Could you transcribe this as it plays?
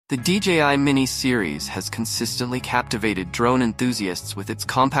The DJI Mini series has consistently captivated drone enthusiasts with its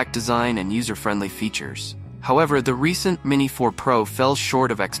compact design and user-friendly features. However, the recent Mini 4 Pro fell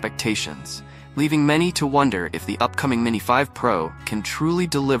short of expectations, leaving many to wonder if the upcoming Mini 5 Pro can truly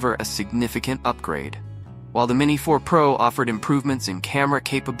deliver a significant upgrade. While the Mini 4 Pro offered improvements in camera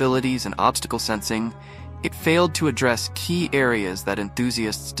capabilities and obstacle sensing, it failed to address key areas that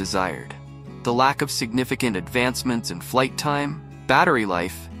enthusiasts desired. The lack of significant advancements in flight time, battery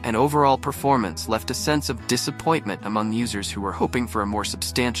life, and overall performance left a sense of disappointment among users who were hoping for a more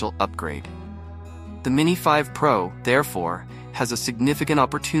substantial upgrade. The Mini 5 Pro, therefore, has a significant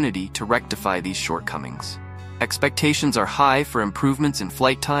opportunity to rectify these shortcomings. Expectations are high for improvements in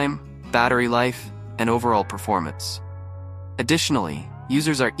flight time, battery life, and overall performance. Additionally,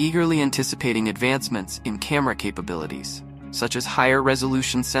 users are eagerly anticipating advancements in camera capabilities, such as higher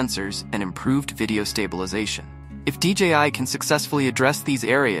resolution sensors and improved video stabilization. If DJI can successfully address these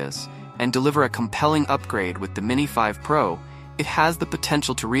areas and deliver a compelling upgrade with the Mini 5 Pro, it has the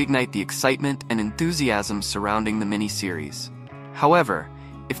potential to reignite the excitement and enthusiasm surrounding the Mini series. However,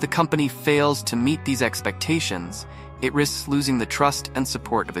 if the company fails to meet these expectations, it risks losing the trust and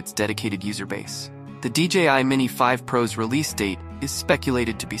support of its dedicated user base. The DJI Mini 5 Pro's release date is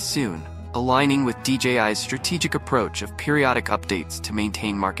speculated to be soon, aligning with DJI's strategic approach of periodic updates to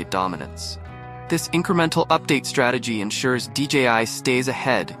maintain market dominance. This incremental update strategy ensures DJI stays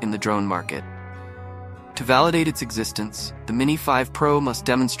ahead in the drone market. To validate its existence, the Mini 5 Pro must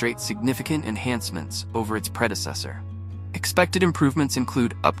demonstrate significant enhancements over its predecessor. Expected improvements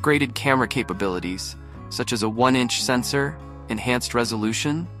include upgraded camera capabilities, such as a 1-inch sensor, enhanced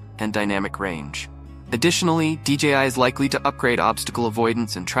resolution, and dynamic range. Additionally, DJI is likely to upgrade obstacle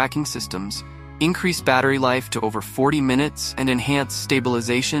avoidance and tracking systems, increase battery life to over 40 minutes, and enhance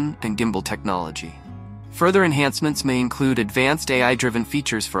stabilization and gimbal technology. Further enhancements may include advanced AI-driven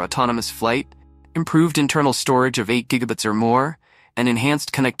features for autonomous flight, improved internal storage of 8 GB or more, and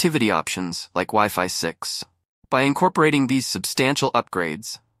enhanced connectivity options like Wi-Fi 6. By incorporating these substantial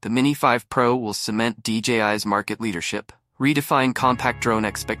upgrades, the Mini 5 Pro will cement DJI's market leadership, redefine compact drone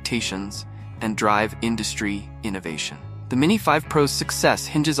expectations, and drive industry innovation. The Mini 5 Pro's success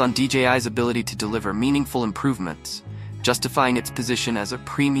hinges on DJI's ability to deliver meaningful improvements, justifying its position as a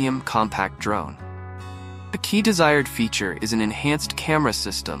premium compact drone. A key desired feature is an enhanced camera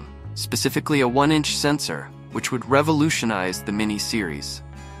system, specifically a 1-inch sensor, which would revolutionize the Mini series.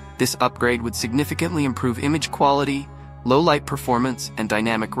 This upgrade would significantly improve image quality, low-light performance, and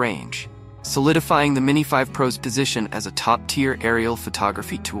dynamic range, solidifying the Mini 5 Pro's position as a top-tier aerial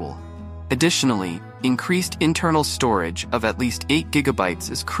photography tool. Additionally, increased internal storage of at least 8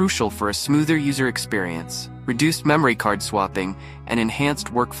 GB is crucial for a smoother user experience, reduced memory card swapping, and enhanced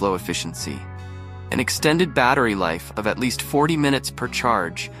workflow efficiency. An extended battery life of at least 40 minutes per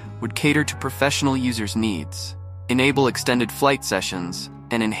charge would cater to professional users' needs, enable extended flight sessions,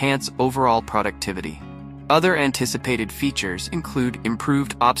 and enhance overall productivity. Other anticipated features include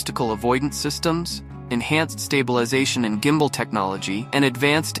improved obstacle avoidance systems, enhanced stabilization and gimbal technology, and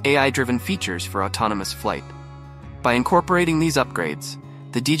advanced AI-driven features for autonomous flight. By incorporating these upgrades,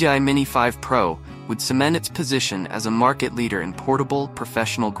 the DJI Mini 5 Pro would cement its position as a market leader in portable,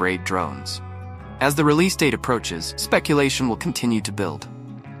 professional-grade drones. As the release date approaches, speculation will continue to build.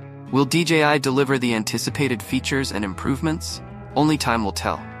 Will DJI deliver the anticipated features and improvements? Only time will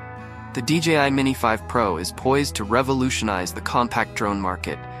tell. The DJI Mini 5 Pro is poised to revolutionize the compact drone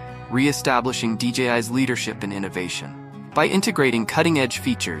market, re-establishing DJI's leadership in innovation. By integrating cutting-edge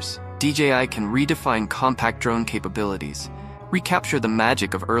features, DJI can redefine compact drone capabilities, recapture the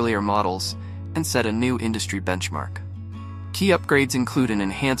magic of earlier models, and set a new industry benchmark. Key upgrades include an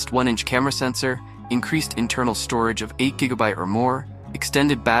enhanced 1-inch camera sensor, increased internal storage of 8 GB or more,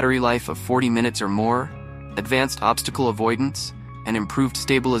 extended battery life of 40 minutes or more, advanced obstacle avoidance, and improved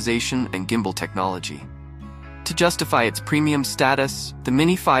stabilization and gimbal technology. To justify its premium status, the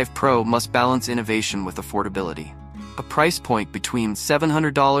Mini 5 Pro must balance innovation with affordability. A price point between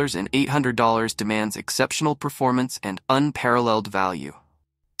 $700 and $800 demands exceptional performance and unparalleled value.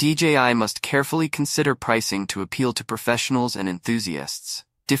 DJI must carefully consider pricing to appeal to professionals and enthusiasts,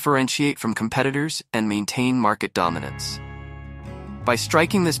 differentiate from competitors, and maintain market dominance. By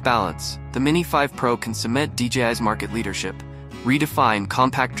striking this balance, the Mini 5 Pro can cement DJI's market leadership, redefine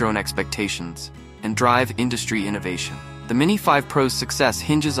compact drone expectations, and drive industry innovation. The Mini 5 Pro's success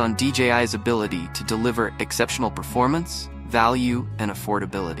hinges on DJI's ability to deliver exceptional performance, value, and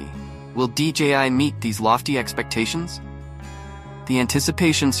affordability. Will DJI meet these lofty expectations? The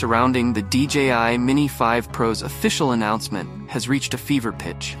anticipation surrounding the DJI Mini 5 Pro's official announcement has reached a fever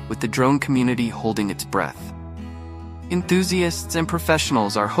pitch, with the drone community holding its breath. Enthusiasts and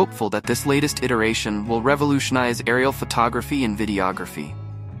professionals are hopeful that this latest iteration will revolutionize aerial photography and videography.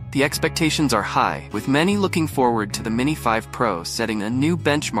 The expectations are high, with many looking forward to the Mini 5 Pro setting a new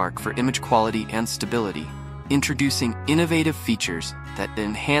benchmark for image quality and stability, introducing innovative features that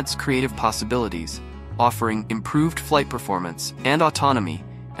enhance creative possibilities, offering improved flight performance and autonomy,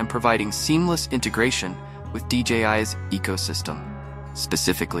 and providing seamless integration with DJI's ecosystem.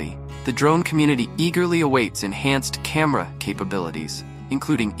 Specifically, the drone community eagerly awaits enhanced camera capabilities,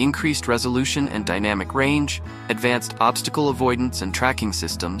 including increased resolution and dynamic range, advanced obstacle avoidance and tracking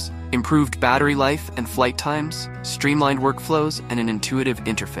systems, improved battery life and flight times, streamlined workflows, and an intuitive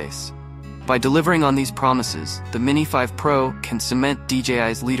interface. By delivering on these promises, the Mini 5 Pro can cement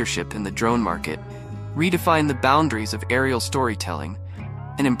DJI's leadership in the drone market, redefine the boundaries of aerial storytelling,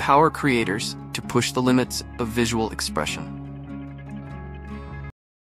 and empower creators to push the limits of visual expression.